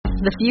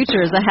The future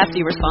is a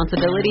hefty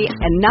responsibility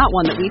and not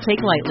one that we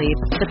take lightly.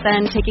 But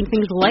then taking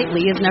things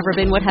lightly has never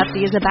been what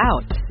Hefty is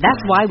about.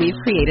 That's why we've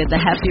created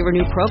the Hefty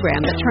Renew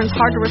program that turns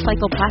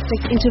hard-to-recycle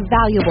plastics into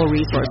valuable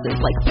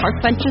resources like park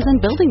benches and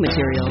building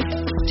materials.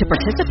 To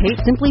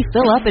participate, simply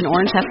fill up an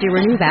orange Hefty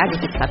Renew bag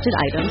with accepted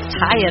items,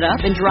 tie it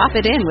up, and drop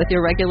it in with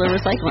your regular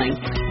recycling.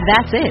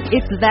 That's it.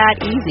 It's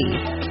that easy.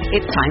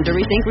 It's time to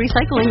rethink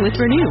recycling with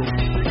Renew.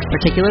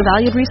 Particular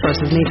valued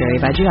resources may vary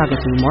by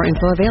geography. More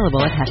info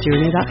available at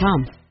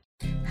heftyrenew.com.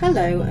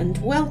 Hello and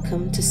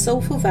welcome to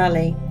Soulful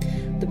Valley,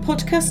 the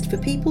podcast for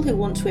people who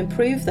want to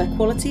improve their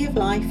quality of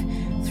life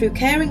through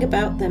caring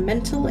about their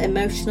mental,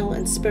 emotional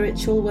and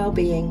spiritual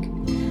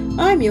well-being.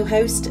 I'm your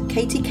host,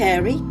 Katie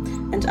Carey,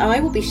 and I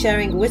will be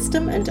sharing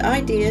wisdom and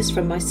ideas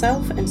from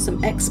myself and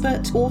some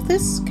expert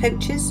authors,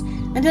 coaches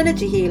and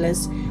energy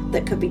healers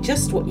that could be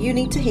just what you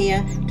need to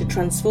hear to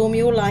transform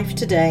your life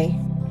today.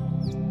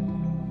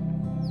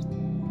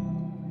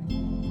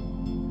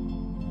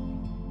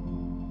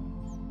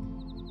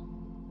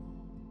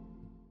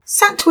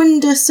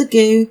 Satwinder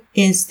Sagoo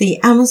is the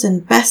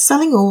Amazon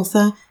best-selling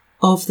author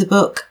of the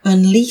book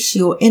Unleash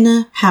Your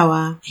Inner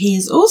Power. He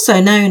is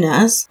also known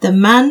as the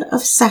Man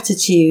of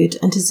Satitude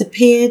and has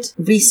appeared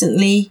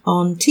recently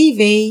on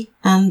TV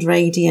and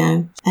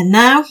radio. And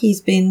now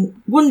he's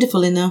been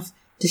wonderful enough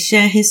to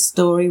share his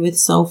story with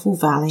Soulful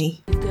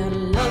Valley. You gotta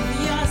love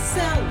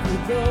yourself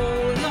with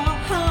all your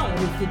heart.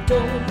 If you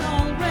don't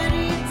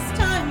already, it's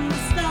time to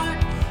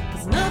start.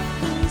 'Cause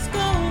nothing's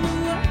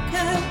gonna work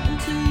out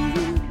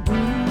until you do.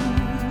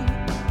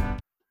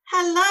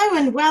 Hello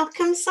and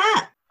welcome,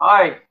 Sat.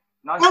 Hi,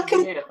 nice Welcome.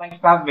 to be here.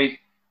 Thanks for having me.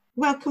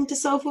 Welcome to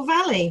Soulful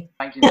Valley.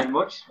 Thank you very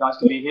much. Nice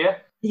to be here.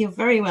 You're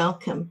very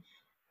welcome.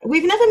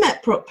 We've never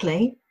met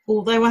properly,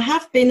 although I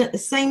have been at the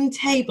same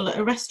table at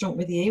a restaurant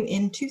with you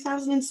in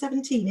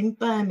 2017 in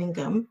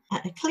Birmingham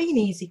at a Clean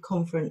Easy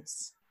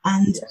conference.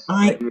 And Yes,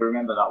 I do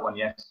remember that one,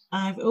 yes.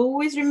 I've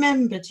always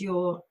remembered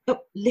your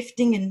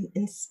uplifting and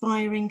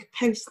inspiring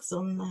posts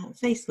on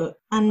Facebook.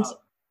 And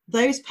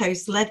those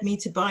posts led me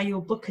to buy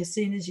your book as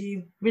soon as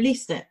you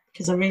released it,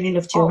 because I really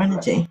loved your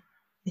energy.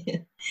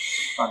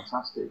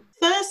 Fantastic.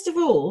 First of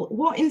all,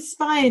 what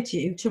inspired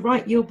you to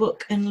write your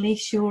book,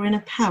 Unleash Your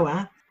Inner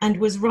Power, and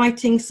was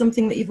writing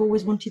something that you've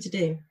always wanted to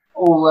do?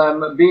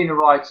 Being a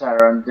writer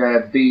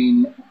and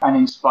being an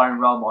inspiring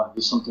role model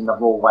is something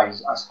I've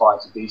always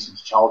aspired to be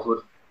since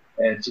childhood.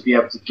 To be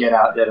able to get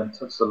out there and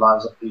touch the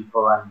lives of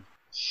people and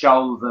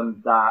show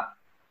them that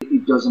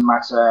it doesn't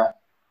matter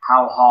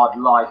how hard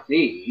life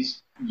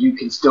is, you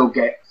can still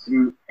get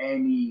through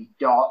any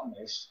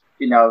darkness.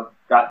 You know,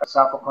 that's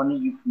upon you.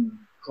 You can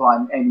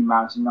climb any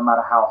mountain, no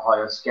matter how high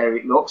or scary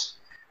it looks.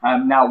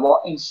 Now,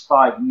 what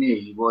inspired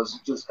me was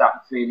just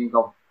that feeling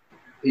of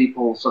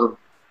people sort of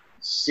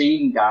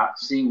seeing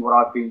what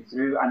I've been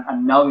through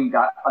and knowing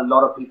that a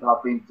lot of people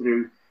have been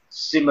through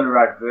similar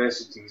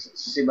adversities,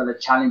 similar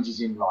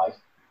challenges in life.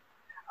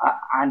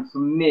 And for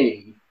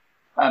me,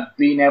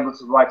 being able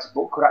to write a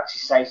book could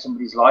actually save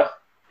somebody's life,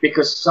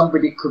 because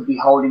somebody could be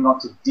holding on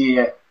to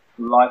dear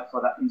life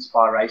for that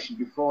inspiration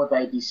before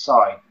they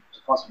decide to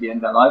possibly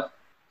end their life.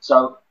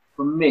 So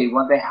for me,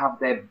 when they have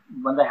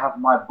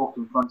my book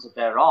in front of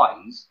their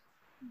eyes,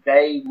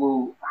 they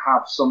will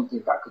have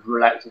something that could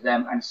relate to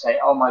them and say,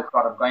 "Oh my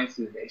God, I'm going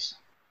through this."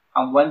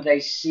 And when they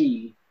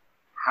see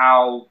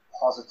how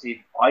positive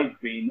I've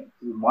been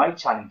through my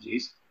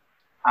challenges,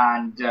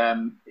 and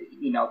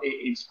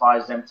it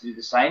inspires them to do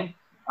the same.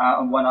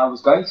 And when I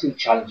was going through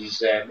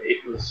challenges,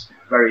 it was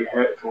very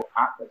hurtful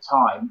at the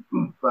time,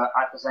 but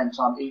at the same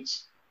time,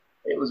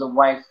 it was a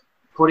way of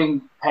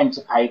putting pen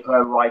to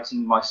paper,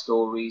 writing my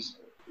stories,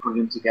 putting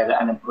them together,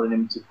 and then putting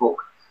them into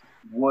book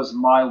was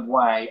my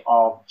way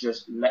of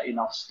just letting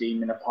off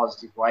steam in a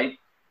positive way.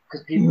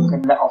 Because people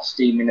can let off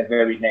steam in a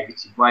very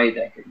negative way.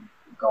 They can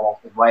go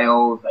off the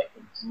rails, they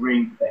can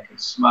drink, they can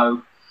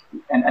smoke,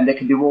 and they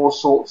can do all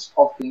sorts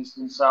of things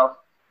to themselves.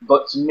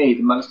 But to me,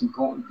 the most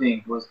important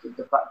thing was the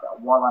fact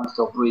that while I'm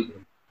still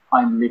breathing,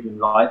 I'm living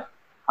life.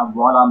 And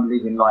while I'm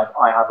living life,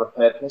 I have a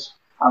purpose.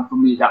 And for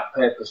me, that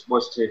purpose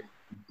was to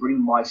bring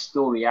my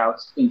story out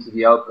into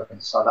the open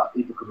so that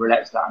people could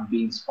relate to that and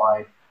be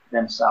inspired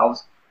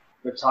themselves.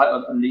 The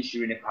title Unleash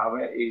Your Inner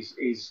Power is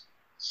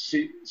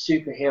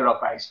superhero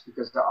based,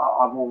 because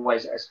I've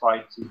always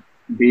aspired to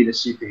be the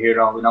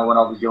superhero. You know, when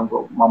I was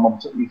younger, my mum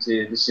took me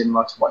to the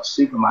cinema to watch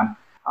Superman,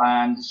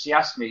 and she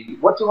asked me,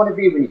 "What do you want to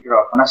be when you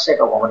grow up?" And I said,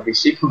 "Oh, I want to be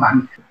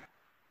Superman."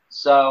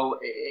 So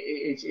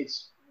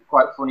it's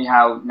quite funny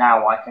how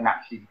now I can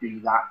actually be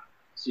that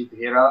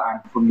superhero,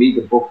 and for me,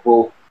 the book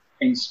will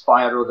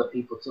inspire other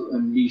people to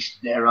unleash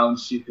their own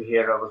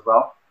superhero as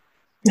well.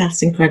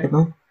 That's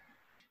incredible.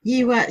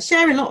 You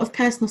share a lot of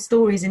personal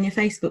stories in your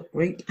Facebook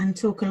group and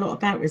talk a lot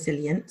about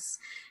resilience.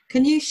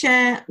 Can you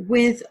share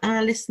with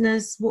our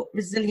listeners what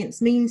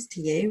resilience means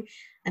to you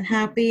and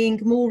how being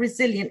more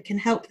resilient can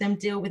help them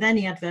deal with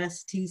any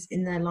adversities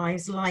in their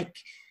lives, like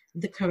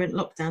the current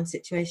lockdown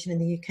situation in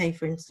the UK,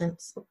 for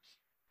instance?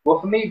 Well,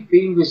 for me,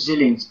 being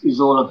resilient is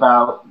all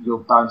about your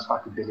bounce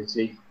back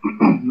ability,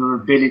 your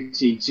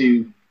ability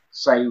to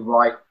say,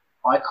 right,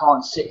 I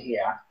can't sit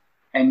here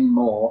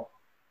anymore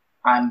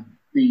and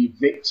be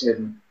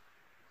victim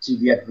to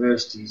the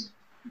adversities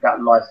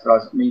that life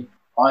throws at me.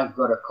 I've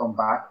got to come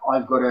back.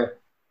 I've got to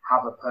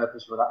have a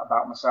purpose for that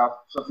about myself.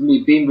 So for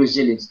me, being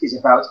resilient is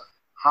about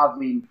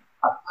having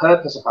a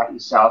purpose about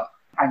yourself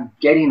and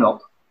getting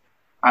up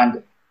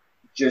and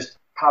just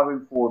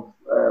powering forward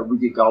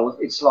with your goals.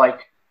 It's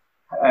like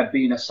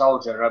being a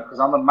soldier, because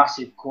I'm a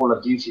massive Call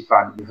of Duty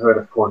fan. You've heard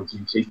of Call of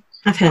Duty.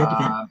 I've heard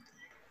of it.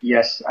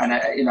 Yes, and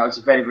it's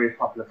a very, very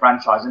popular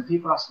franchise. And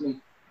people ask me,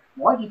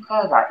 why do you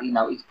play that?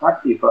 It's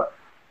bad for you, but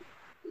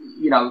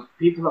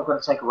people have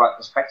got to take a right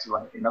perspective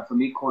on it. For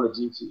me, Call of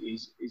Duty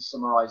is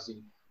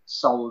summarising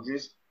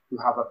soldiers who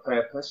have a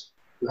purpose,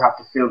 who have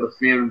to feel the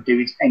fear and do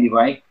it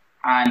anyway,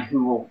 and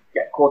who will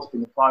get caught up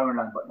in the firing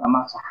line. But no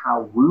matter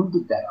how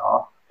wounded they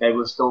are, they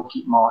will still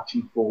keep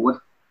marching forward.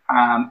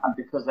 And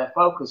because their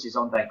focus is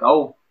on their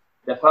goal,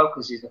 their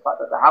focus is the fact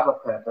that they have a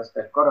purpose,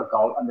 they've got a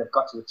goal, and they've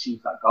got to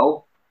achieve that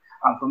goal.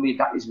 And for me,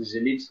 that is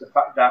resilience. The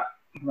fact that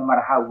no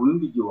matter how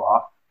wounded you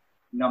are,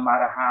 no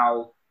matter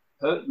how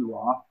hurt you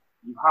are,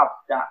 you have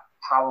that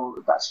power,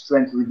 that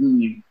strength within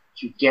you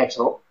to get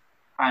up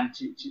and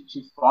to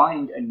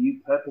find a new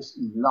purpose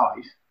in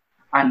life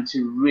and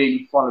to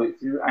really follow it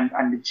through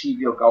and achieve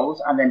your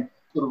goals. And then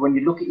sort of when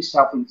you look at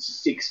yourself in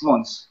 6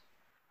 months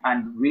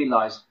and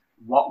realize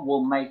what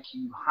will make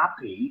you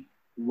happy,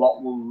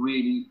 what you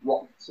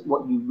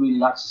really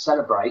like to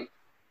celebrate,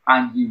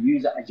 and you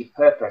use that as your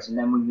purpose. And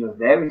then when you're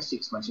there in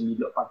 6 months and you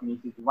look back and you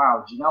think,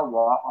 wow, do you know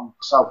what? I'm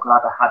so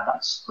glad I had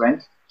that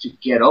strength to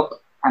get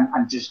up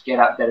and just get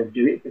out there and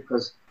do it,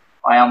 because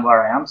I am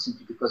where I am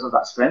simply because of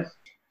that strength.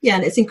 Yeah,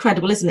 and it's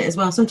incredible, isn't it, as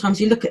well?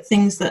 Sometimes you look at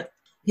things that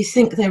you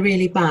think they're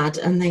really bad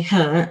and they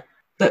hurt,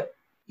 but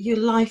your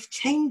life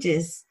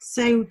changes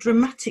so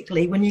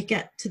dramatically when you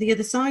get to the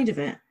other side of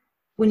it.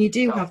 When you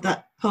do have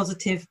that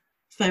positive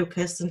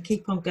focus and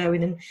keep on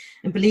going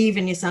and believe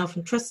in yourself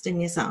and trust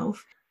in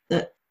yourself,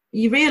 that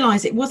you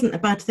realise it wasn't a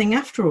bad thing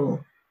after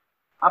all.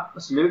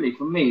 Absolutely.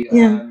 For me,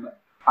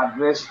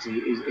 adversity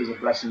is a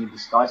blessing in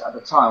disguise. At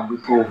the time, we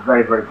feel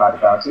very, very bad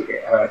about it.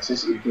 It hurts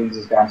us. It brings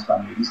us down to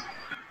our knees.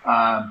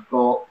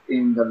 But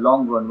in the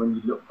long run, when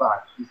you look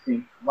back, you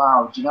think,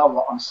 wow, do you know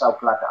what? I'm so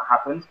glad that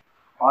happened.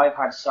 I've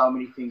had so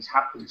many things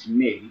happen to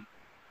me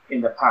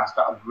in the past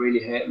that have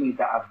really hurt me,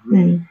 that have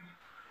really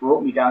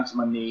brought me down to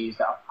my knees,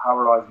 that have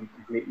paralysed me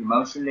completely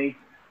emotionally.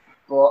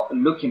 But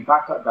looking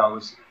back at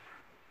those,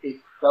 if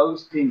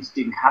those things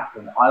didn't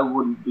happen, I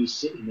wouldn't be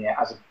sitting here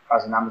as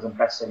an Amazon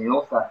best-selling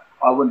author.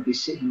 I wouldn't be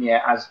sitting here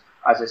as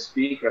a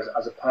speaker,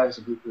 as a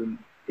person who can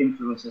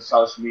influence on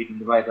social media in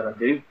the way that I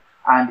do.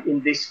 And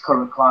in this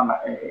current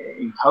climate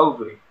in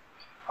COVID,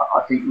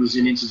 I think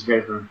resilience is very,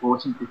 very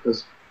important,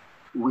 because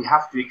we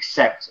have to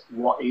accept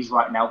what is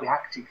right now. We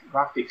have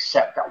to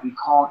accept that we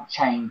can't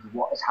change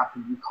what has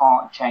happened. We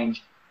can't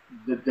change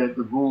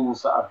the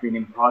rules that have been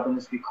implied on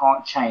us. We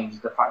can't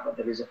change the fact that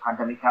there is a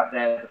pandemic out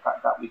there, the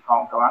fact that we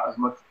can't go out as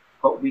much,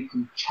 but we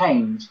can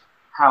change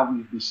how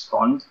we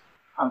respond.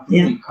 And for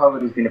me,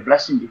 COVID has been a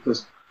blessing,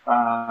 because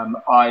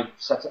I've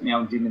set up my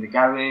own gym in the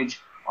garage.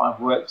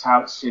 I've worked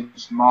out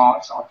since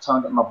March. I've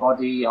toned up my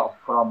body.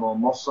 I've put on more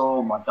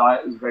muscle. My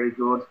diet is very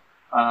good.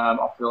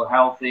 I feel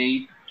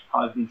healthy.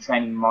 I've been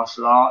training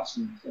martial arts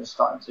and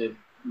starting to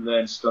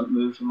learn stunt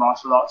moves in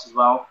martial arts as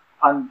well.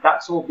 And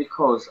that's all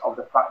because of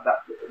the fact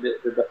that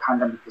the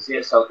pandemic is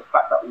here. So the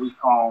fact that we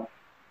can't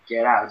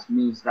get out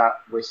means that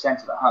we're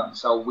centered at home.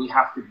 So we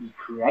have to be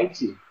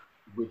creative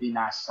within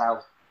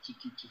ourselves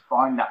to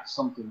find that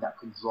something that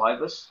can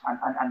drive us.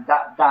 And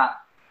that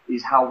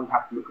is how we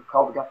have to look at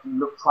COVID. We have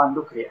to try and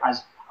look at it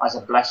as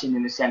a blessing,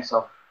 in the sense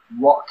of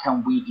what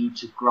can we do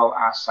to grow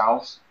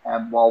ourselves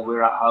while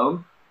we're at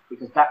home.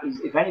 Because that is,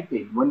 if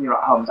anything, when you're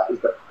at home, that is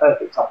the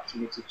perfect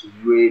opportunity to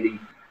really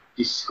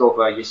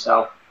discover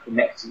yourself,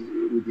 connect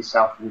with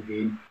yourself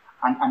within,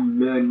 and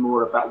learn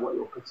more about what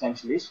your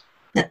potential is.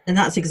 And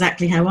that's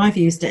exactly how I've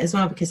used it as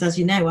well, because as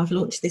you know, I've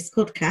launched this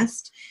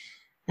podcast,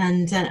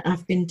 and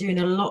I've been doing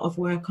a lot of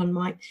work on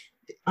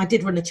I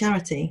did run a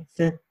charity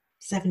for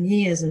 7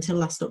 years until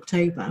last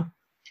October.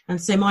 And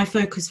so my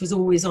focus was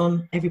always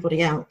on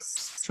everybody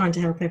else, trying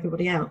to help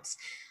everybody else.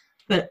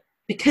 But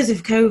because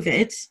of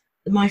COVID,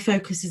 my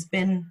focus has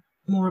been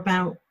more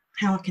about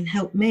how I can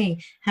help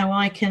me, how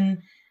I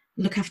can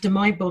look after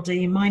my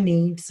body and my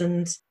needs,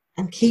 and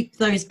keep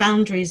those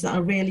boundaries that I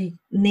really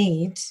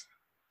need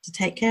to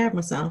take care of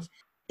myself.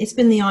 It's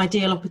been the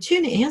ideal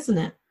opportunity, hasn't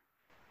it?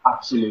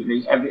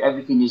 Absolutely.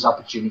 Everything is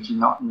opportunity,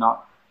 not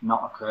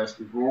a curse.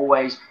 We've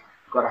always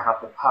got to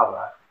have the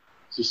power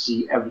to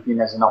see everything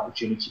as an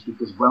opportunity,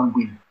 because when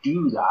we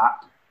do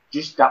that,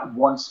 just that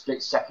one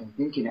split second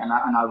thinking, and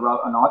I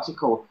wrote an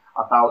article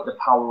about the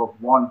power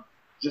of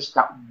just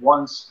that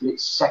one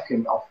split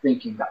second of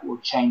thinking that will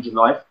change your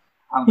life.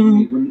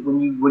 And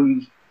when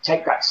you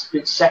take that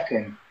split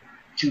second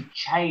to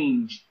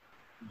change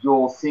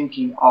your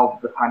thinking of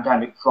the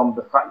pandemic from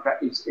the fact that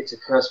it's a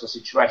curseful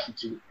situation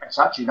to it's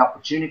actually an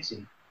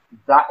opportunity,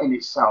 that in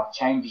itself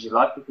changes your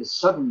life, because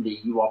suddenly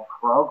you are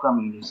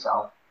programming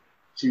yourself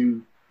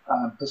to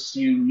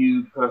pursue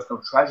new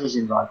personal treasures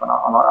in life. And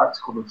I like to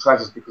call them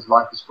treasures because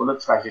life is full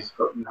of treasures,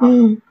 but you have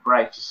to be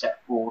brave to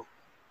set forth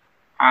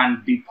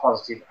and be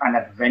positive and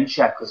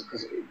adventure,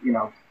 because you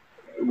know,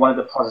 one of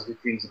the positive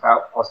things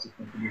about positive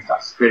thinking is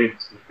that spirit.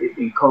 It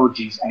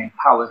encourages and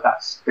empowers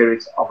that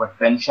spirit of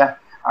adventure.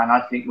 And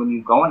I think when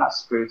you go on that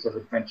spirit of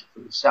adventure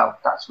for yourself,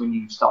 that's when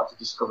you start to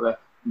discover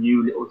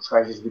new little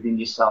treasures within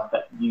yourself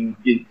that you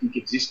didn't think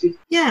existed.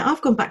 Yeah,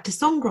 I've gone back to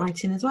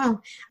songwriting as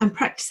well and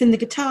practicing the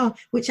guitar,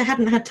 which I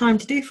hadn't had time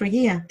to do for a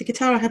year. The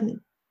guitar I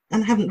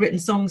haven't written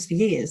songs for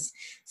years.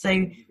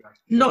 So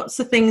lots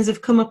of things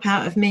have come up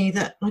out of me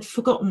that I'd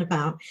forgotten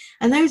about.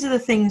 And those are the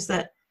things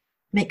that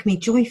make me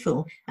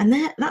joyful. And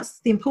that's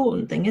the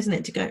important thing, isn't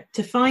it?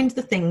 To find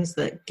the things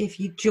that give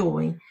you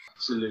joy.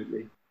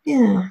 Absolutely.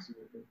 Yeah.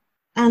 Absolutely.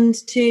 And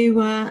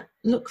to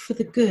look for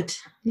the good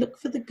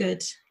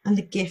and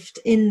the gift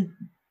in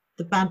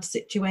the bad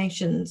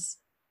situations,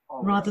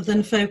 rather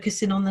than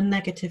focusing on the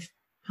negative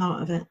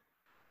part of it.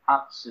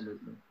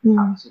 Absolutely.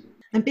 Absolutely.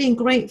 And being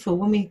grateful,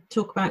 when we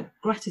talk about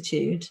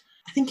gratitude,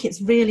 I think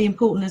it's really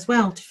important as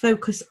well to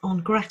focus on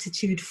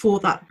gratitude for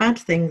that bad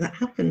thing that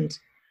happened.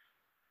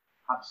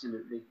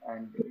 Absolutely.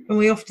 And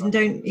we often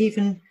don't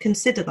even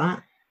consider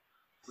that.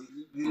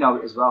 You know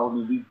it as well. I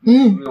mean,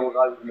 we all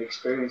know from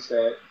experience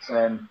that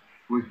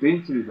we've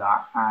been through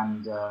that,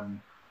 and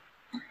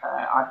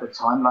at the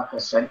time, like I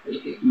said,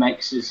 it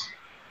makes us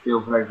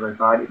feel very, very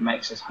bad. It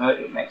makes us hurt.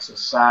 It makes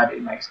us sad.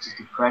 It makes us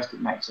depressed.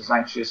 It makes us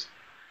anxious.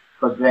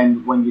 But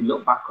then when you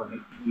look back on it,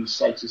 you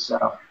say to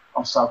yourself,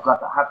 I'm so glad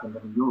that happened.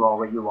 I mean, you are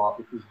where you are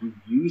because you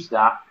used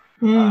that,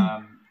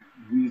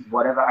 used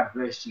whatever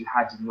adversity you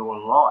had in your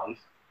life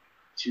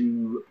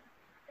to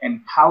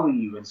empower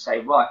you and say,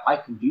 right, I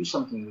can do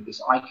something with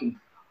this. I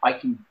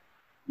can,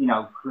 you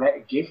know, create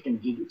a gift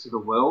and give it to the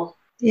world.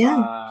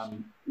 Yeah.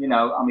 You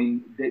know, I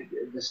mean,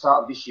 the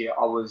start of this year,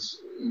 I was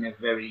in a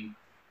very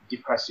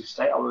depressive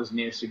state. I was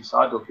near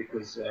suicidal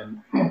because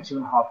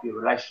 2.5 year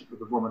relationship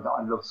with a woman that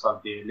I love so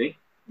dearly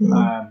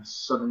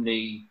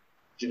suddenly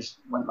just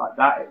went like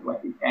that.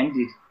 It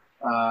ended.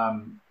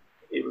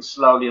 It was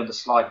slowly on the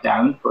slide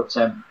down, but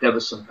there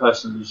was some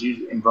personal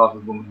issues involved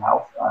with women's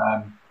health.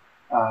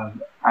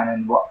 And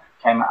then what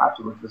came out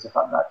afterwards was the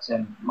fact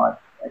that my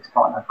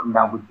ex-partner had come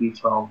down with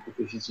B12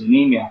 deficiency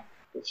anemia.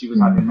 That she was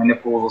having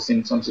menopausal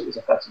symptoms. It was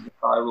affecting the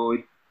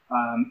thyroid.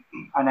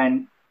 And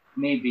then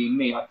me being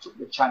me, I took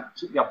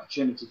the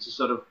opportunity to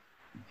sort of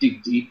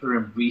dig deeper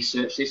and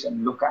research this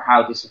and look at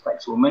how this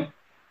affects women.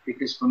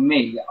 Because for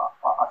me,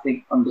 I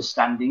think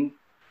understanding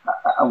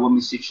a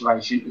woman's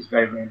situation is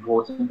very, very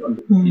important.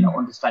 You know,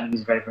 understanding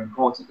is very, very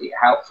important. It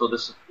helps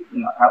others, you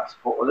know, helps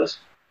support others.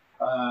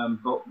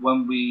 But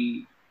when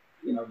we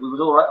was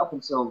all right up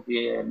until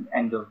the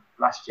end of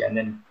last year, and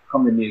then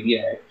come the new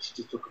year, she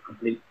just took a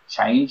complete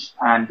change,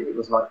 and it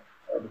was like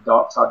the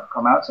dark side had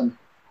come out, and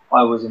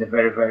I was in a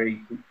very,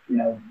 very, you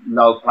know,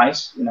 low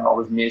place. You know, I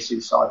was near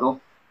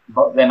suicidal,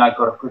 but then I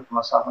got a grip on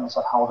myself and I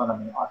said, hold on a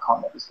minute, I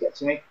can't let this get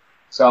to me.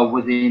 So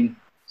within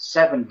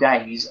 7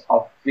 days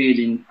of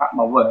feeling at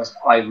my worst,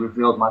 I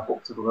revealed my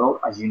book to the world,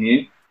 as you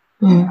knew.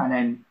 And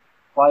then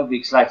 5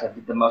 weeks later, I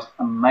did the most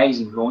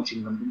amazing launch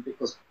in London,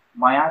 because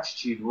my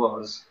attitude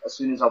was, as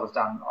soon as I was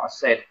down, I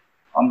said,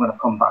 I'm going to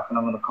come back, and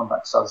I'm going to come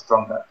back so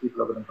strong that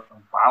people are going to go,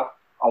 wow.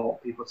 I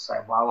want people to say,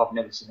 wow, I've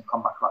never seen a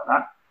comeback like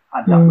that.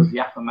 And that was the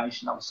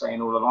affirmation I was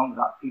saying all along,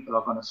 that people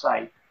are going to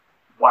say,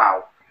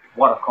 wow,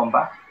 what a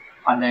comeback.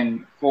 And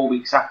then 4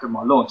 weeks after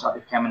my launch, I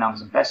became an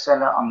Amazon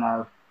bestseller. I'm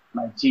now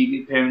made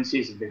TV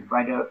appearances and big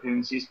radio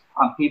appearances,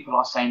 and people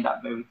are saying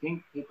that very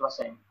thing. People are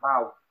saying,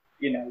 wow,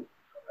 you know,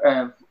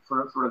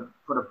 for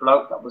a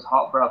bloke that was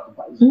heartbroken,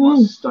 that is the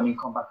most stunning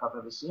comeback I've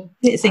ever seen.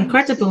 It's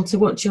incredible to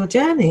watch your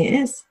journey. It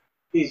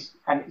is.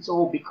 And it's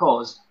all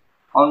because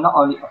I not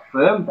only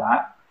affirmed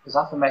that, because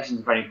affirmation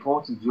is very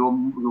important. Your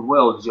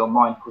world is your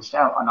mind pushed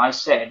out. And I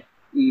said,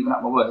 even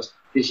at my worst,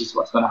 this is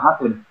what's going to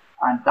happen.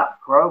 And that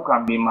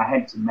programmed me in my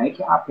head to make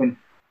it happen.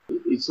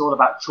 It's all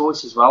about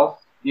choice as well,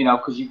 you know,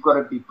 because you've got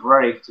to be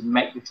brave to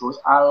make the choice.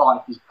 Our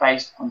life is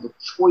based on the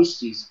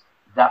choices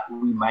that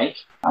we make,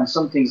 and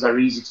some things are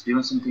easy to do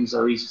and some things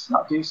are easy to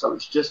not do. So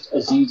it's just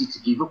as easy to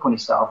give up on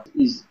yourself.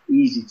 It is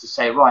easy to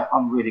say, right,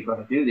 I'm really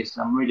going to do this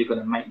and I'm really going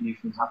to make new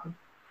things happen.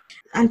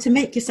 And to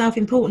make yourself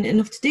important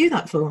enough to do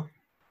that for.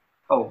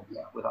 Oh,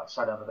 yeah, without a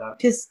shadow of a doubt.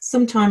 Because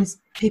sometimes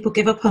people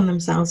give up on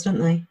themselves, don't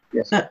they?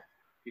 Yes. But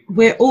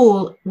we're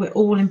all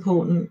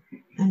important,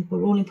 and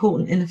we're all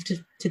important enough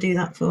to do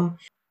that for.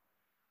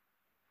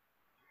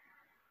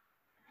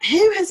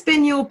 Who has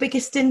been your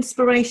biggest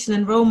inspiration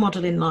and role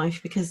model in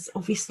life? Because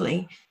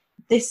obviously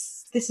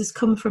this has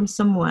come from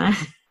somewhere.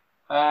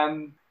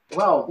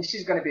 Well, this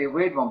is going to be a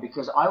weird one,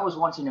 because I was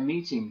wanting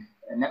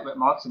a network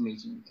marketing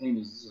meeting with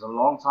cleaners. This is a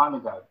long time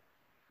ago.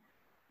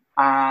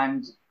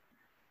 And,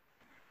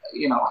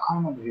 you know, I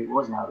can't remember who it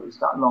was now. It was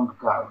that long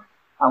ago.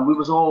 And we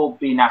was all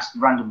being asked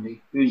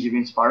randomly, who's your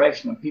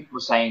inspiration? And people were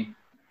saying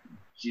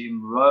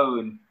Jim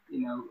Rohn,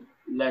 you know,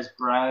 Les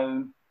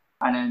Brown,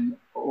 and then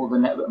all the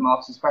network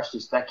marketing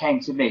specialists. They came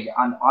to me,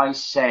 and I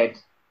said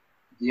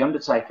The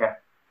Undertaker,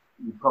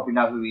 you probably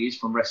know who he is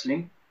from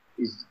wrestling.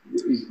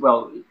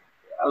 Well,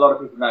 a lot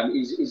of people know him.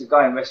 He's a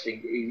guy in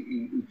wrestling.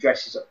 He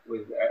dresses up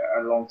with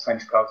a long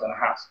trench coat and a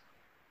hat.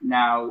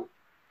 Now,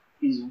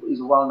 he's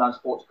a well-known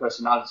sports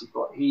personality,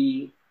 but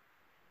he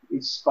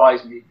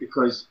inspires me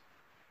because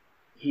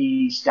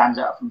he stands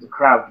out from the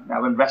crowd.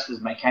 Now, when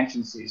wrestlers make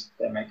entrances,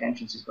 they make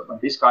entrances, but when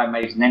this guy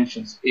made an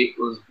entrance, it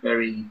was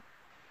very,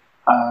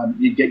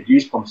 you get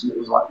goosebumps, and it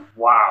was like,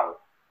 wow.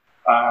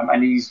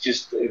 And he's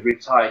just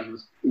retired. He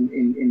was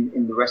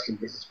in the wrestling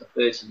business for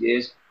 30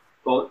 years.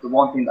 But the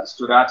one thing that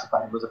stood out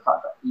about him was the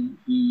fact that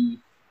he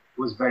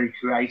was very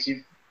creative.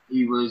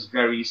 He was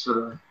very sort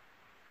of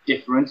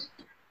different,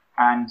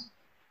 and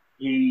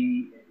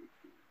he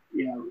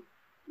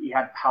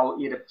had power.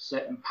 He had a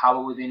certain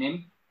power within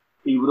him.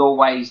 He would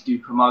always do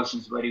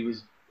promotions where he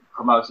was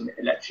promoting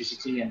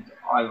electricity, and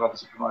I've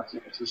obviously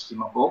promoted electricity in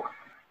my book.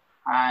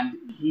 And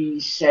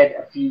he said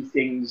a few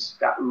things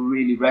that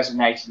really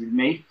resonated with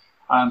me.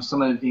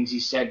 Some of the things he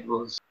said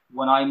was,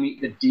 when I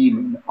meet the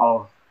demon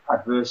of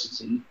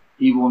adversity,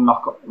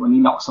 when he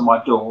knocks on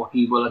my door,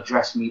 he will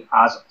address me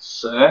as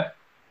sir.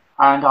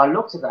 And I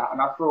looked at that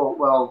and I thought,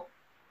 well,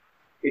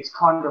 it's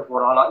kind of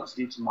what I like to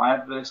do to my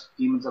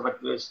demons of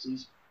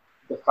adversities.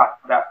 The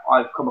fact that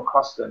I've come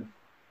across them,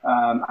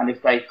 and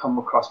if they come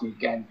across me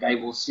again, they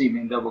will see me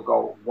and they will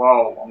go,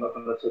 whoa, I'm not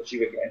going to touch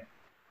you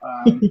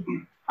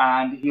again.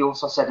 And he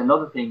also said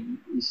another thing.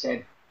 He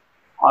said,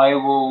 I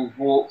will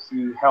walk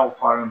through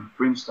hellfire and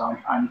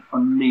brimstone and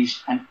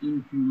unleash an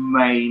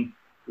inhumane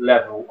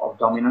level of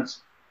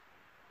dominance.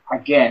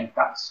 Again,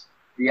 that's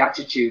the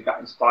attitude that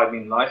inspired me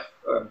in life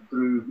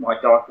through my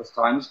darkest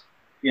times,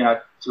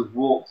 to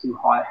walk through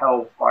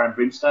hellfire and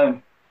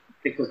brimstone,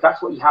 because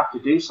that's what you have to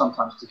do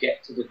sometimes to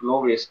get to the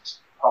glorious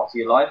part of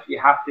your life. You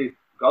have to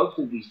go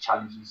through these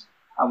challenges.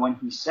 And when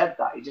he said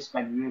that, it just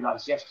made me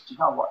realize, yes, you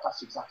know what,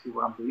 that's exactly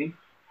what I'm doing.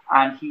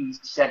 And he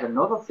said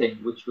another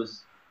thing, which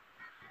was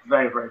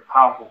very, very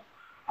powerful.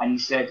 And he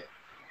said,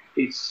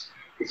 it's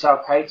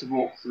okay to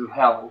walk through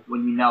hell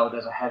when you know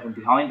there's a heaven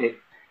behind it.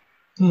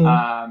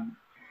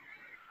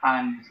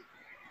 And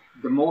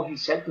the more he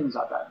said things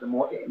like that, the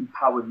more it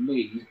empowered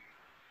me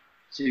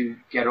to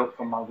get up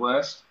from my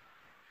worst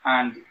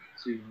and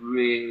to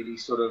really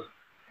sort of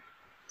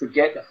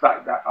forget the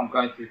fact that I'm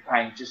going through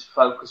pain, just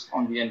focus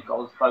on the end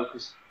goal,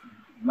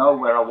 know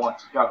where I want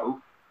to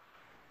go,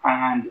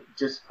 and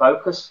just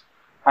focus.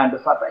 And the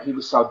fact that he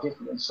was so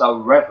different and so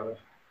reverent,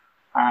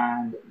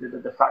 and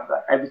the fact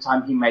that every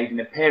time he made an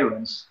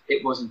appearance,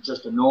 it wasn't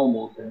just a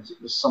normal appearance, it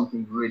was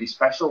something really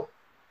special.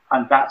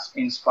 And that's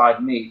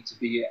inspired me to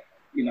be,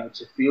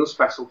 to feel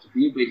special, to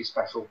be really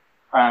special.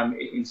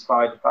 It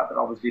inspired the fact that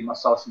I was doing my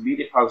social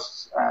media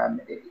posts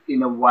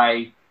in a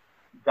way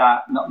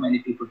that not many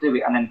people do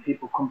it. And then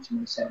people come to me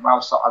and say, wow,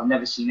 so I've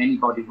never seen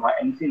anybody write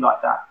anything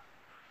like that.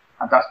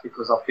 And that's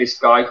because of this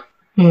guy.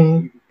 He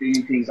was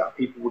doing things that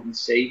people wouldn't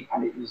see.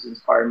 And it was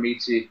inspiring me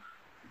to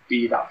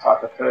be that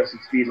type of person,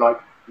 to be like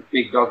the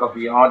big dog of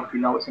the yard, if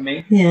you know what I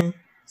mean. Yeah.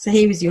 So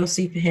he was your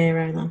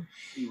superhero then?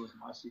 He was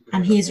my superhero.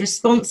 And he's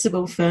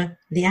responsible for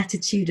the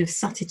attitude of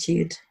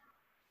Satitude.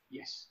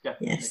 Yes,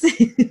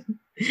 definitely.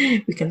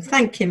 Yes. We can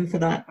thank him for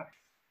that.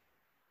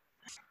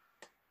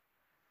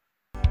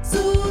 So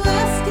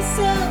ask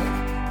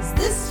yourself, is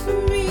this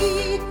for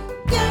me?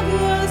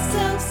 Give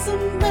yourself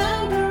some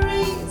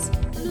boundaries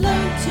and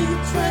learn to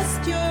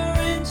trust your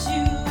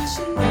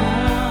intuition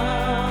now.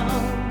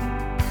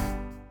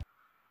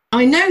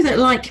 I know that,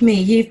 like me,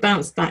 you've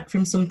bounced back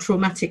from some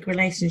traumatic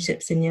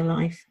relationships in your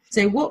life.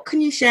 So what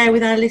can you share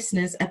with our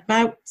listeners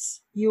about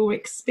your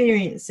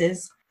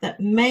experiences that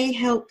may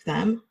help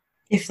them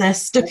if they're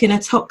stuck in a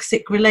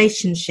toxic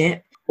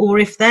relationship, or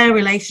if their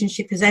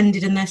relationship has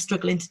ended and they're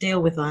struggling to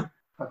deal with that?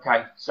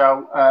 Okay,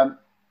 so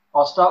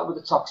I'll start with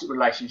the toxic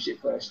relationship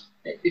first.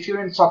 If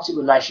you're in a toxic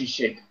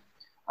relationship,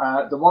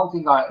 the one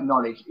thing I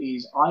acknowledge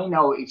is I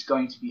know it's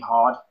going to be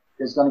hard.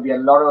 There's going to be a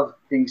lot of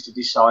things to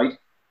decide.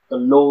 The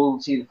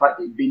loyalty, the fact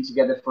that you've been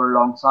together for a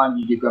long time,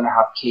 you're going to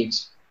have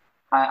kids.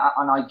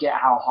 And I get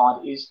how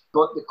hard it is.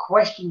 But the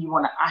question you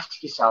want to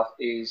ask yourself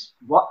is,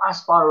 what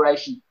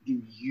aspiration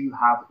do you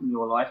have in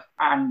your life?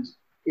 And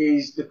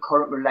is the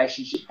current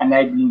relationship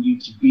enabling you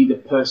to be the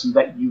person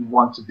that you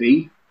want to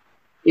be?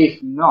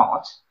 If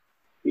not,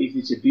 if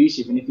it's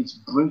abusive and if it's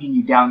bringing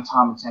you down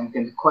time and time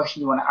again, the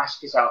question you want to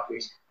ask yourself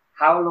is,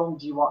 how long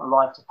do you want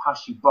life to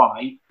pass you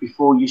by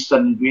before you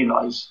suddenly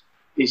realize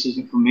this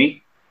isn't for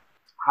me?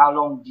 How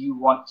long do you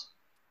want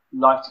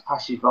life to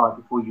pass you by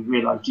before you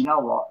realize, you know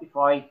what, if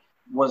I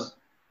was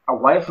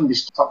away from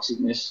this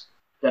toxicness,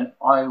 then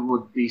I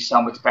would be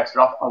so much better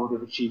off. I would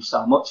have achieved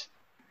so much,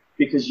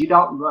 because you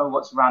don't know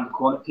what's around the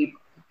corner.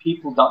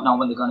 People don't know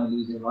when they're going to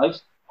lose their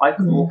lives. I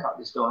could walk out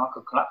this door and I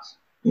could collapse.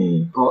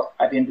 But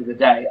at the end of the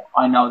day,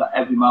 I know that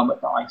every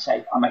moment that I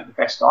take, I make the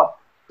best of.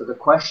 So the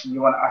question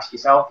you want to ask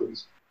yourself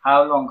is,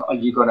 how long are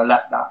you going to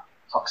let that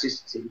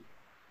toxicity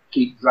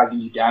keep dragging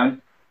you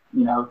down?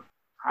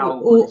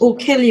 Or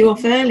kill you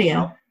off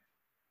earlier,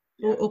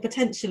 or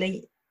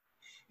potentially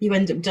you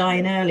end up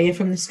dying earlier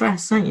from the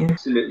stress, don't you?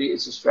 Absolutely,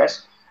 it's a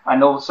stress.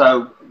 And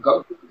also,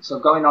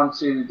 going on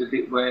to the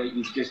bit where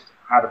you've just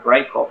had a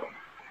breakup,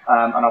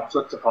 and I've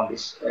touched upon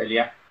this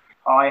earlier.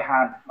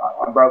 I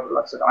broke,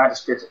 like I said, I had a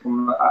split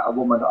from a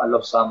woman that I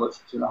love so much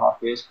for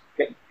 2.5 years,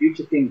 due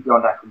to things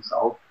beyond our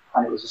control,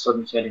 and it was a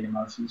sudden change in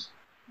emotions.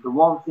 The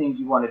one thing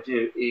you want to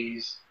do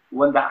is,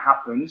 when that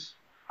happens,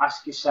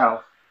 ask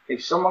yourself,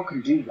 if someone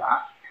can do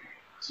that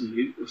to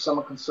you, if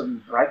someone can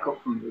suddenly break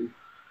up from you,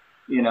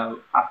 you know,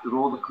 after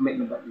all the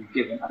commitment that you've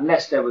given,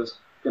 unless there was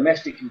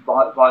domestic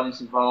violence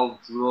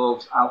involved,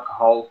 drugs,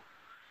 alcohol,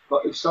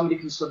 but if somebody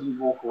can suddenly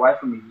walk away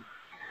from you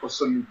or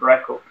suddenly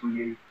break up from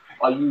you,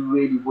 are you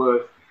really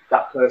worth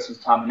that person's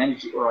time and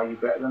energy, or are you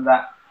better than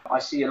that? I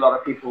see a lot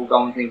of people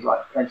going things like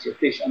Plenty of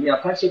Fish, and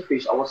Plenty of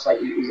Fish, I would say,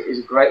 is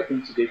a great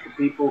thing to do for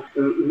people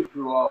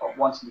who are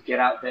wanting to get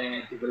out there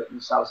and develop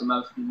themselves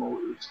emotionally more.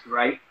 It's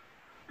great,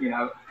 and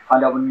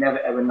I would never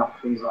ever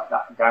knock things like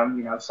that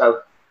down,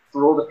 So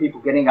for all the people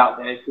getting out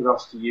there,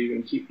 kudos to you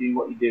and keep doing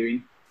what you're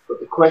doing. But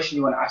the question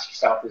you want to ask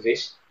yourself is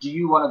this: do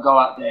you want to go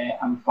out there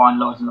and find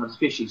loads and loads of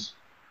fishes,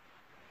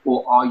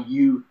 or are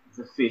you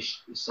the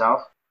fish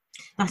yourself?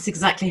 That's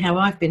exactly how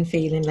I've been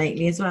feeling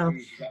lately as well.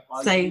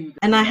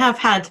 And I have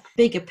had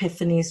big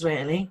epiphanies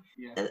really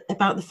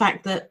about the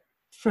fact that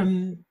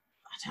from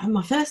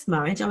my first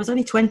marriage, I was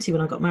only 20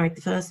 when I got married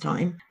the first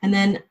time. And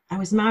then I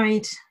was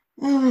married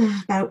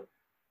about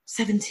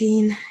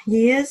 17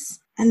 years.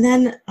 And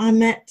then I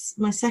met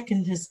my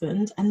second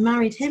husband and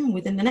married him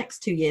within the next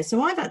 2 years.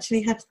 So I've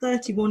actually had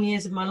 31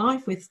 years of my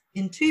life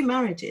in 2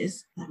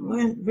 marriages that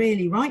weren't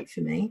really right for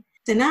me.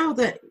 So now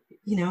that,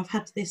 I've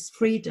had this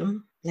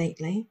freedom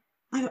lately,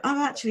 I've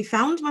actually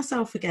found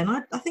myself again.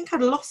 I think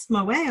I'd lost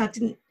my way. I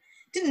didn't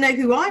know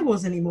who I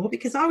was anymore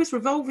because I was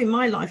revolving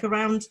my life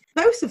around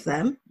both of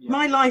them. Yeah.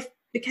 My life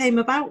became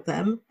about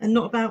them and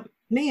not about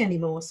me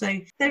anymore. So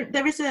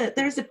there is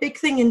a big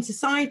thing in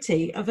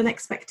society of an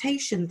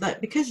expectation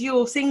that because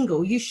you're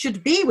single, you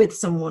should be with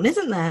someone,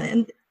 isn't there?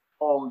 And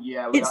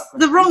it's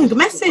the wrong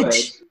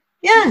message.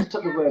 You just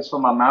took the words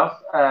from my mouth.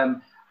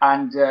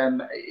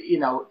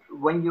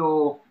 When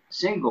you're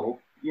single,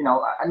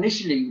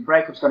 initially the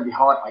breakup's going to be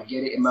hard. I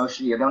get it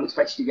emotionally. I don't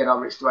expect you to get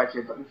over it straight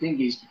away. But the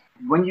thing is,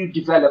 when you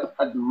develop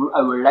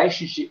a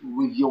relationship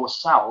with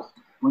yourself,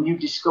 when you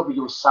discover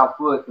your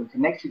self-worth and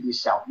connect with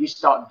yourself, you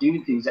start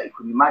doing things that you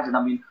couldn't imagine.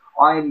 I mean,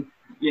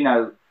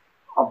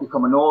 I've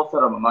become an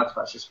author. I'm a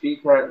motivational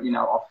speaker.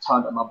 I've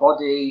toned up my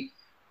body.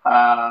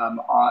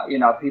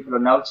 People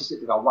have noticed it.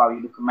 They go, wow,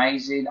 you look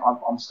amazing.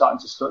 I'm starting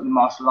to study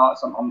martial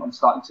arts.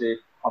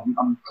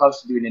 I'm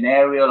close to doing an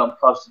aerial. I'm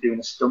close to doing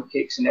a stump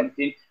kicks and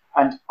everything.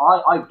 And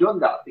I've done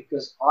that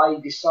because I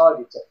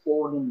decided to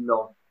fall in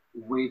love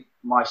with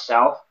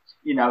myself,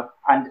 and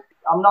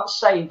I'm not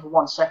saying for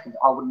 1 second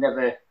I would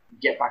never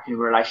get back in a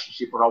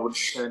relationship or I would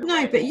turn away.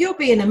 No, but you'll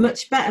be in a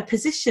much better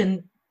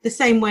position the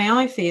same way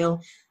I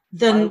feel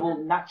than... I will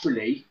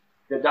naturally,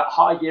 that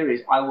idea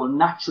is I will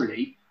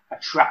naturally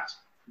attract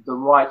the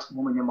right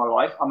woman in my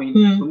life. I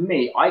mean, for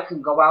me, I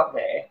can go out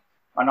there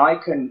and I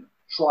can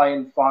try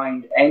and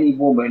find any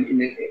woman in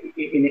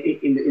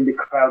the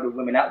crowd of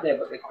women out there.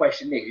 But the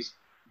question is,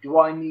 do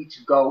I need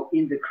to go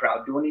in the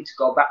crowd? Do I need to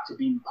go back to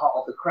being part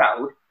of the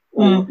crowd?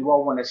 Or do I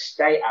want to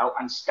stay out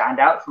and stand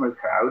out from the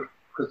crowd?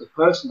 Because the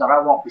person that I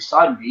want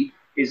beside me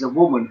is a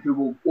woman who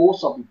will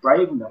also be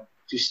brave enough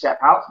to step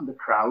out from the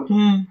crowd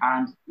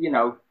and,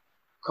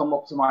 come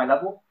up to my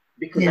level.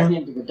 Because at the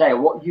end of the day,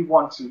 what you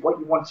want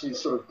to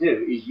sort of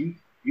do is you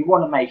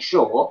want to make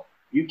sure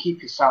you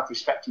keep your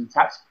self-respect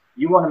intact.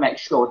 You want to make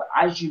sure that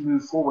as you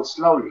move forward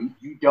slowly,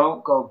 you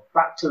don't go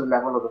back to the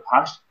level of the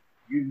past.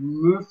 You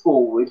move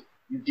forward,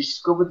 you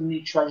discover the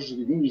new treasures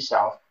within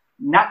yourself.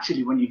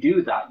 Naturally, when you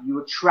do that, you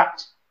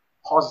attract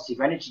positive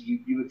energy.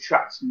 You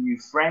attract new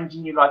friends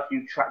in your life,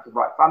 you attract the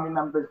right family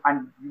members,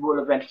 and you will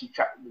eventually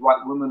attract the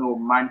right woman or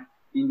man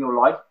in your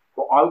life.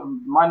 But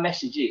my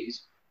message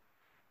is,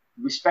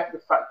 respect the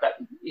fact that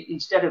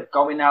instead of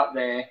going out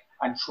there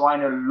and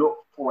trying to look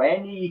for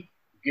any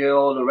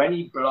girl or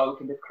any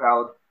bloke in the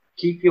crowd,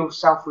 keep your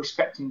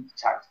self-respect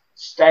intact.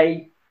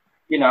 Stay,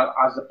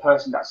 as the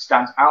person that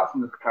stands out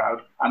from the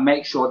crowd, and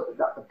make sure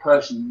that the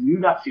person you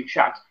naturally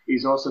attract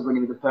is also going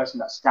to be the person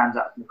that stands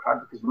out from the crowd.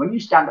 Because when you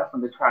stand out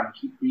from the crowd and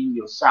keep being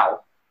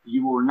yourself,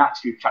 you will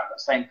naturally attract that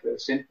same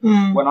person.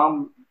 When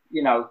I'm,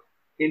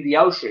 in the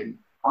ocean,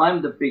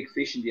 I'm the big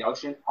fish in the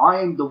ocean.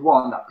 I'm the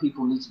one that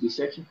people need to be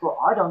searching for.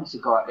 I don't need to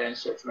go out there and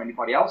search for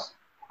anybody else.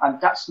 And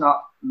that's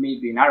not me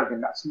being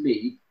arrogant. That's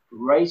me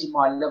raising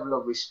my level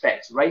of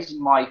respect,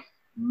 raising my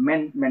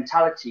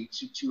mentality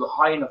to a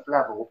high enough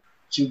level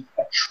to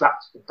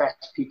attract the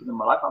best people in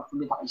my life. And for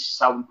me, that is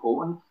so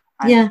important.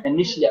 And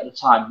initially at the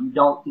time, you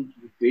don't think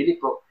you feel it,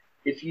 but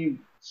if you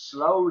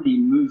slowly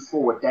move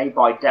forward day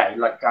by day,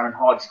 like Darren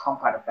Hardy's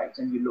compound effect,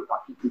 and you look back,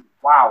 you think,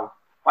 wow,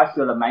 I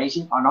feel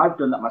amazing. And I've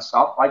done that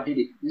myself. I did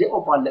it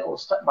little by little,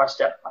 step by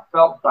step. I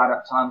felt bad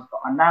at times, but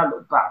I now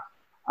look back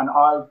and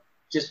I've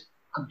just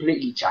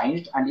completely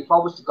changed. And if I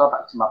was to go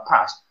back to my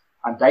past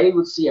and they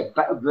would see a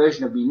better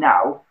version of me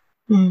now,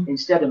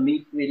 instead of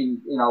me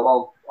feeling, I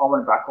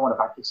want it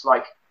back, it's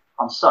like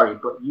I'm sorry,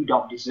 but you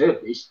don't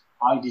deserve this.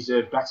 I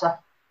deserve better.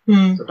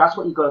 Mm. So that's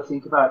what you've got to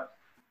think about.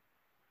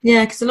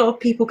 Yeah, because a lot of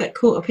people get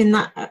caught up in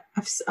that.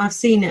 I've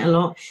seen it a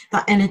lot,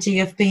 that energy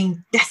of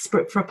being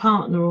desperate for a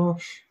partner or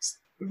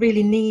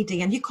really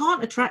needy. And you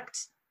can't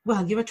attract,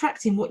 well, you're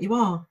attracting what you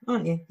are,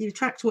 aren't you? You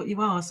attract what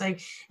you are. So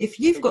if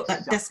you've got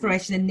that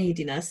desperation and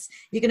neediness,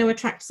 you're going to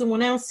attract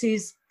someone else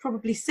who's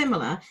probably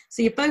similar.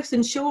 So you're both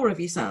unsure of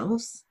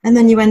yourselves. And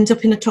then you end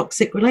up in a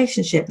toxic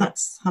relationship.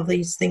 That's how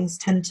these things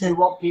tend to You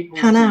want people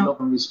pan to out. love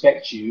and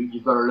respect you,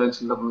 you've got to learn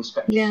to love and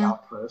respect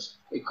yourself first.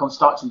 It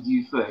starts with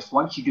you first.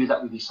 Once you do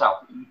that with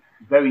yourself,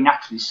 very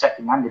naturally,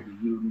 second-handedly,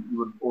 you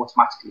would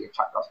automatically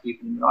attract those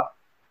people in your life.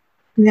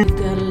 Yeah. You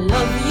gotta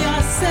love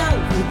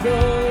yourself with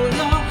all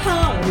your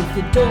heart. If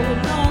you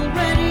don't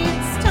already,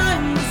 it's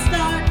time to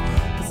start.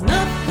 'Cause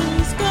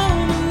nothing's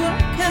gonna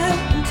work out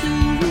until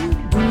you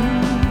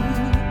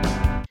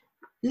do.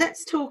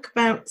 Let's talk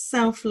about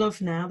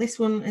self-love now. This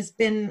one has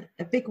been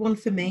a big one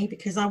for me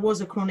because I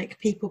was a chronic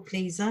people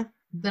pleaser,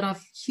 but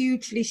I've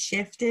hugely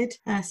shifted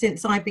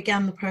since I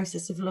began the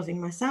process of loving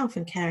myself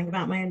and caring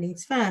about my own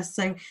needs first.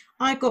 So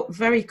I got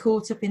very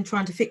caught up in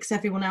trying to fix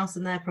everyone else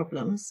and their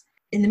problems.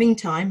 In the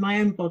meantime, my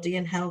own body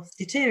and health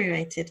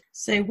deteriorated.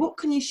 So what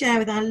can you share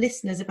with our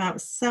listeners about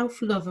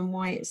self-love and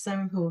why it's so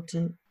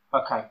important?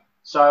 Okay,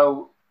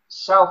 so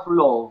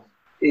self-love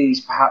is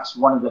perhaps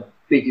one of the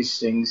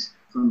biggest things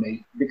for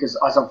me because,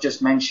 as I've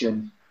just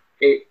mentioned,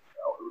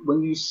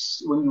 when you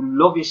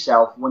love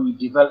yourself, when you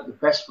develop the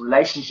best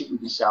relationship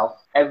with yourself,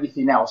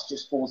 everything else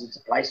just falls into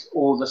place.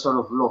 All the sort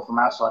of love from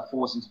outside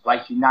falls into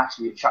place. You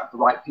naturally attract the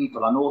right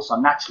people and also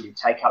naturally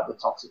take out the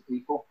toxic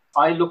people.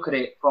 I look at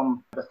it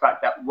from the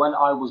fact that when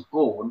I was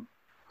born,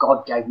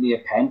 God gave me a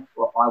pen,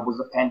 or I was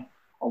a pen.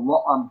 And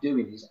what I'm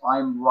doing is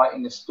I'm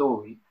writing a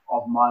story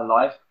of my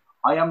life.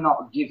 I am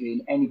not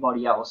giving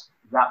anybody else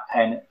that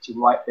pen to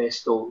write their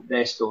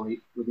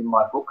story within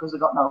my book because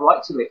they've got no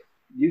right to it.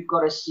 You've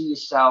got to see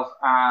yourself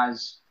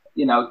as,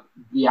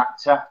 the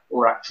actor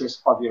or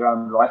actress of your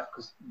own life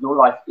because your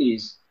life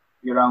is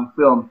your own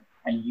film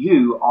and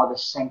you are the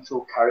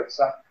central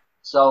character.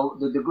 So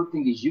the good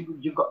thing is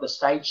you've got the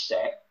stage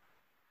set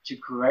to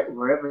create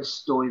whatever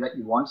story that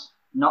you want,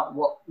 not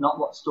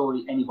what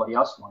story anybody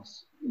else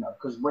wants.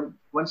 Because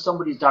when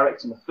somebody's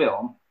directing a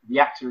film, the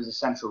actor is a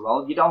central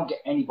role. You don't get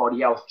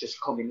anybody else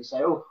just come in and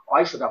say, oh,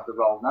 I should have the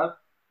role. No,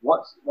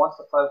 once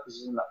the focus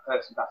is on that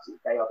person, that's it.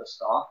 They are the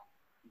star.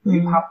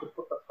 You have to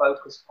put the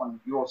focus on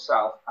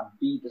yourself and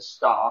be the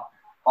star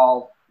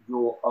of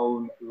your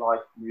own life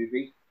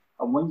movie.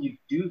 And when you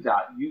do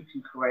that, you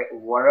can create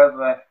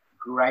whatever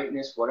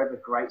greatness, whatever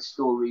great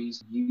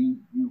stories you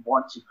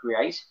want to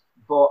create.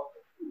 But,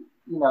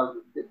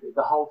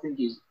 the whole thing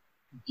is,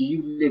 do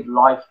you live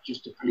life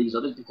just to please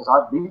others? Because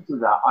I've been through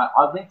that.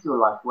 I've been through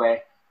a life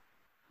where,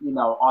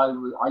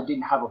 I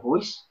didn't have a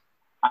voice.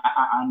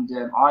 And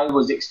I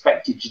was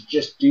expected to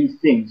just do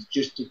things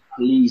just to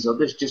please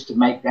others, just to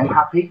make them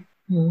happy.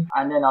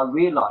 And then I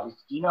realized,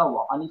 you know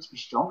what, I need to be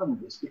stronger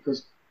than this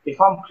because if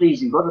I'm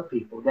pleasing other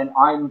people, then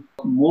I'm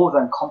more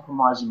than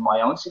compromising my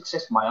own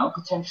success, my own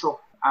potential.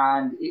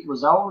 And it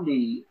was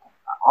only,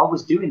 I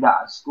was doing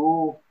that at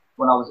school,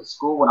 when I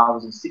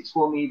was in sixth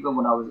form, even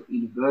when I was at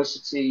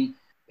university.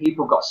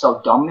 People got so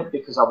dominant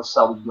because I was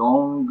so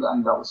young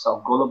and I was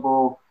so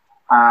gullible.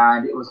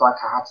 And it was like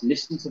I had to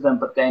listen to them.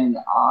 But then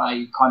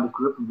I kind of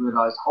grew up and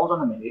realized, hold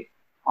on a minute,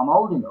 I'm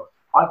old enough.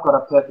 I've got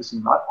a purpose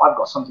in life. I've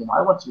got something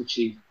I want to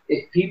achieve.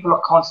 If people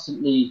are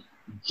constantly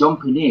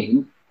jumping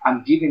in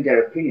and giving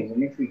their opinions,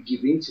 and if we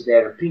give in to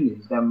their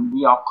opinions, then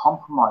we are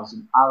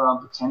compromising our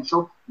own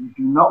potential. You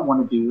do not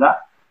want to do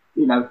that.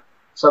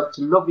 So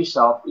to love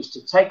yourself is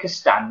to take a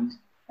stand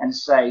and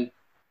say,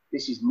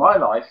 this is my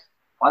life.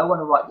 I want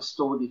to write the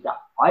story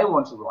that I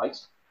want to write.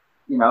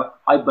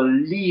 I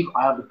believe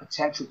I have the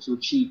potential to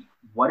achieve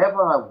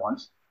whatever I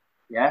want,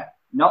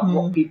 not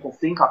what people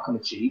think I can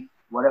achieve,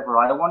 whatever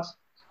I want.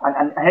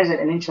 And here's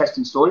an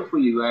interesting story for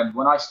you.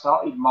 When I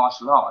started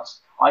martial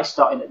arts, I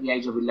started at the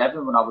age of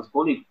 11 when I was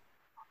bullied.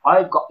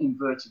 I've got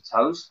inverted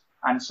toes,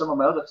 and some of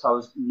my other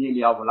toes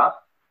nearly overlap.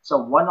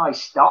 So when I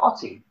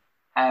started,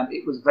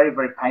 it was very,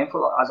 very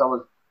painful. As I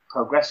was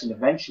progressing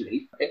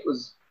eventually,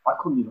 I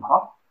couldn't even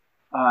hop.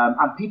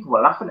 And people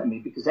were laughing at me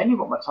because they knew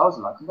what my toes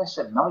were like. And they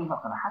said, no, you're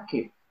not going to hack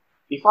it.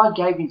 If I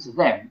gave in to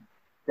them,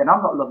 then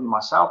I'm not loving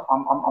myself.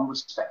 I'm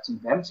respecting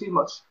them too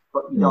much.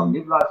 But you don't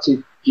live life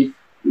to give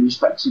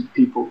respect to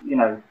people. You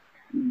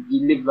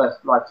live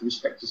life to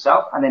respect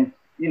yourself. And then,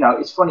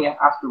 it's funny,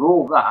 after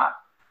all that,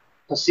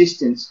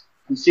 persistence,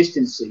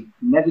 consistency,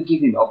 never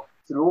giving up,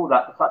 through all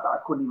that, the fact that I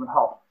couldn't even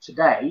hop.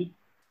 Today,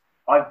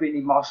 I've been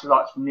in martial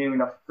arts for near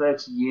enough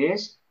 30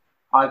 years.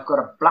 I've got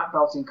a black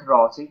belt in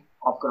karate.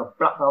 I've got a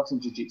black belt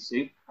in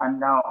jiu-jitsu, and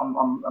now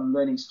I'm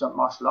learning stunt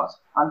martial arts.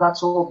 And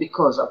that's all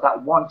because of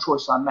that one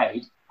choice I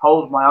made,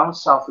 hold my own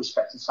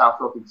self-respect and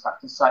self-love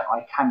intact and say,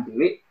 I can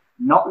do it,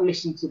 not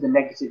listen to the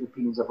negative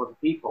opinions of other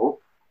people,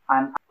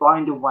 and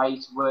find a way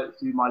to work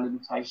through my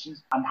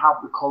limitations and have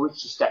the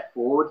courage to step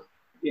forward.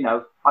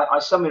 I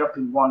sum it up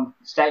in one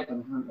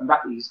statement, and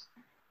that is,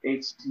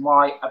 It's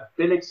my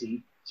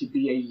ability to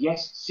be a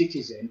yes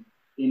citizen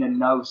in a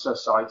no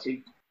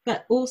society.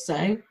 But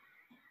also,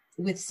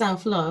 with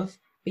self-love,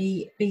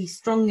 be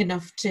strong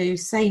enough to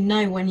say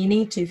no when you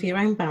need to for your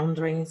own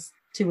boundaries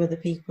to other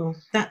people.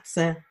 That's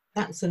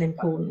an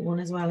important one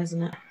as well,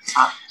 isn't it?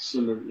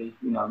 Absolutely.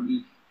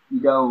 You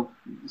know,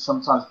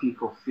 sometimes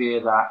people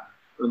fear that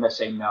when they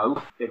say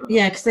no.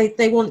 Yeah, because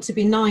they want to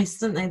be nice,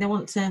 don't they? They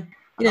want to,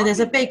 there's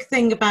a big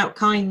thing about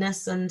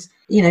kindness and,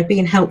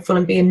 being helpful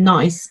and being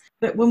nice.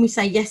 But when we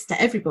say yes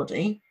to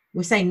everybody,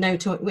 we're saying no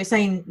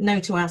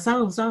to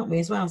ourselves, aren't we,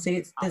 as well?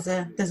 So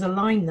there's a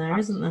line there,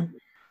 isn't there?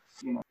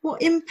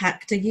 What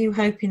impact are you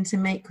hoping to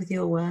make with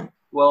your work?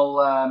 Well,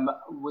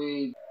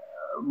 with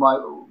my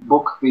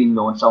book being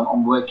launched,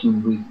 I'm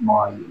working with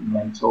my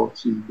mentor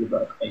to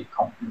develop a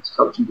confidence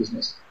coaching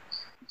business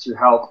to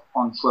help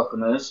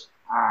entrepreneurs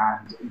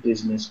and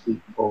business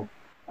people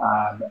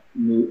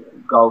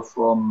go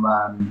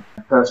from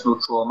personal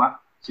trauma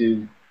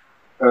to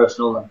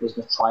personal and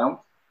business triumph.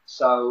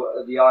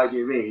 So the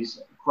idea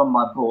is, from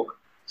my book,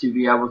 to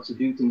be able to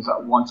do things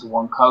like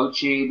one-to-one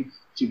coaching,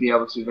 to be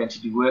able to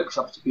eventually do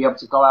workshops, to be able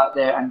to go out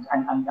there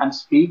and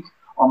speak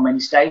on many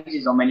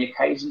stages, on many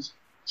occasions,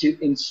 to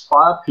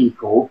inspire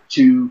people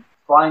to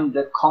find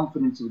the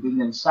confidence within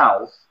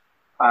themselves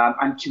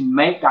and to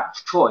make that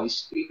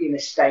choice in a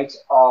state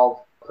of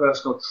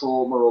personal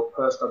trauma or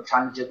personal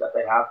challenges that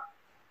they have,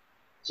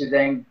 to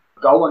then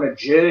go on a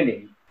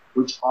journey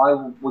which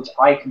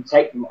I can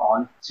take them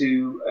on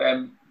to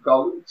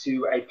go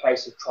to a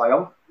place of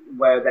triumph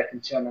where they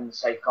can turn and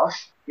say,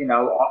 gosh,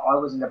 I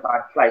was in a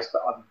bad place,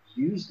 but I've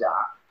used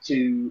that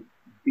to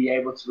be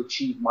able to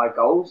achieve my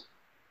goals.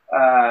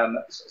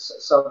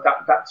 So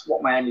that's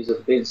what my aim has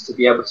been, to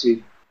be able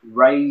to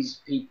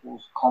raise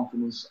people's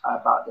confidence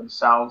about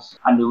themselves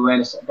and the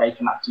awareness that they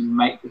can actually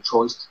make the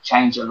choice to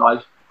change their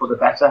life for the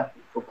better,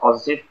 for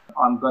positive.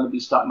 I'm going to be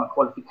starting my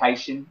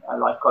qualification, a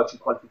life coaching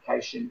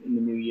qualification, in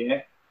the new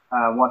year.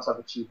 Once I've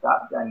achieved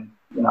that, then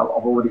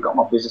I've already got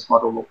my business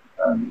model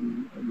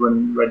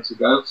running, ready to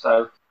go.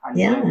 So,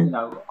 and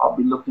I'll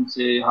be looking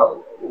to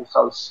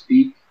also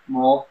speak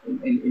more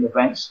in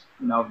events.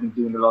 I've been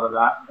doing a lot of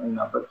that,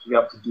 but to be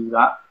able to do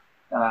that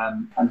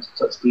and to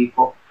touch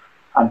people,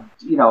 and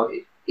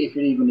if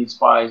it even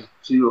inspires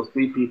 2 or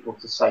 3 people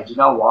to say, do you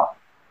know what,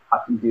 I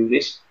can do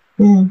this,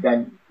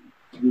 then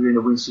you're in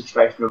a win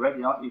situation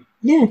already, aren't you?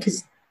 Yeah,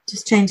 because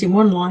just changing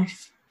one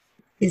life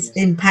is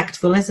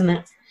impactful, isn't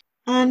it?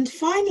 And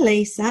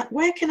finally, Sat,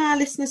 where can our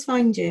listeners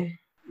find you?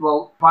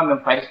 Well, find me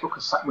on Facebook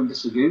as Satwinder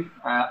Sagoo.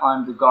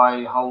 I'm the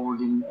guy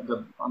holding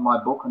my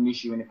book,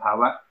 Unleash Your Inner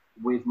Power,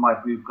 with my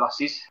blue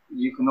glasses.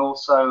 You can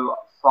also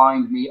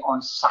find me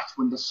on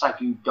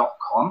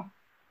satwindersagoo.com.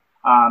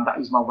 That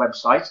is my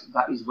website.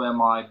 That is where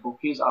my book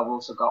is. I've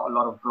also got a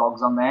lot of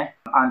blogs on there.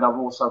 And I've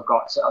also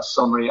got a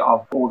summary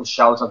of all the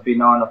shows I've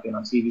been on. I've been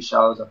on TV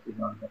shows, I've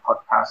been on the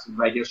podcasts and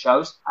radio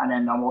shows. And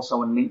then I'm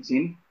also on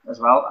LinkedIn as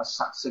well as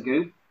Sat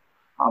Sagoo.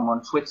 I'm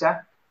on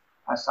Twitter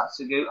as Sat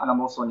Sagoo, and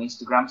I'm also on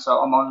Instagram. So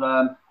I'm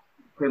on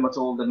pretty much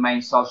all the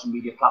main social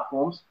media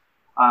platforms.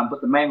 But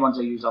the main ones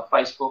I use are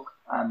Facebook,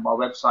 and my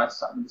website,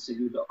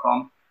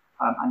 satwindersagoo.com,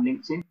 and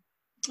LinkedIn.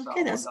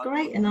 Okay, that's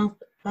great. And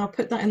I'll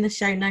put that in the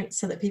show notes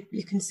so that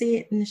you can see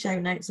it in the show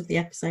notes of the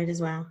episode as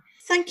well.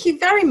 Thank you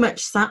very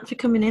much, Sat, for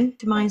coming in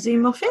to my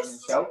Zoom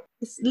office.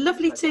 It's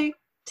lovely to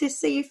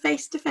see you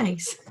face to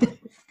face.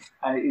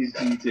 And it is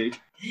you too.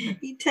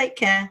 You take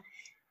care.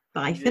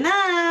 Bye for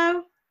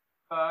now.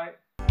 Bye.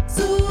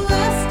 So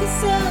ask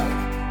yourself,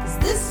 is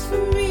this for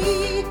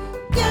me?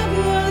 Give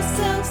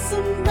yourself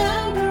some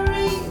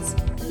boundaries.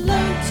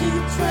 Learn to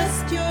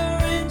trust your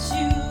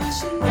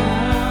intuition now.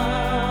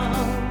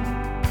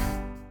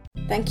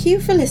 Thank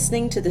you for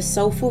listening to the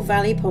Soulful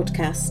Valley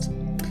podcast.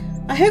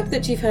 I hope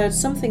that you've heard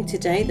something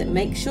today that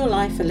makes your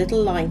life a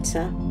little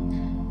lighter.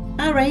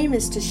 Our aim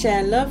is to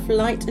share love,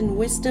 light and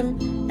wisdom,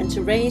 and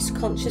to raise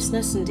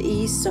consciousness and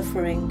ease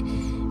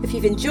suffering. If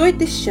you've enjoyed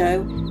this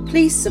show,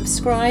 please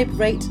subscribe,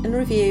 rate and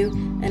review,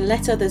 and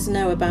let others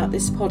know about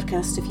this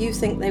podcast if you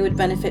think they would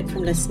benefit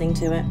from listening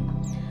to it.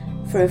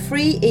 For a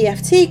free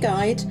EFT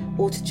guide,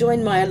 or to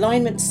join my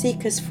Alignment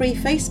Seekers free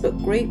Facebook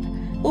group,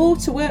 or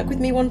to work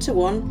with me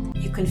one-to-one,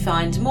 you can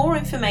find more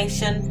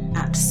information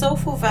at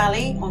Soulful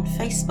Valley on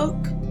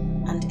Facebook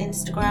and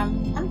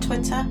Instagram and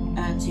Twitter,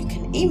 and you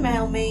can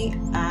email me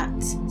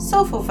at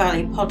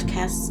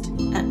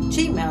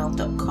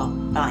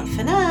soulfulvalleypodcast@gmail.com. Bye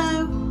for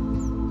now.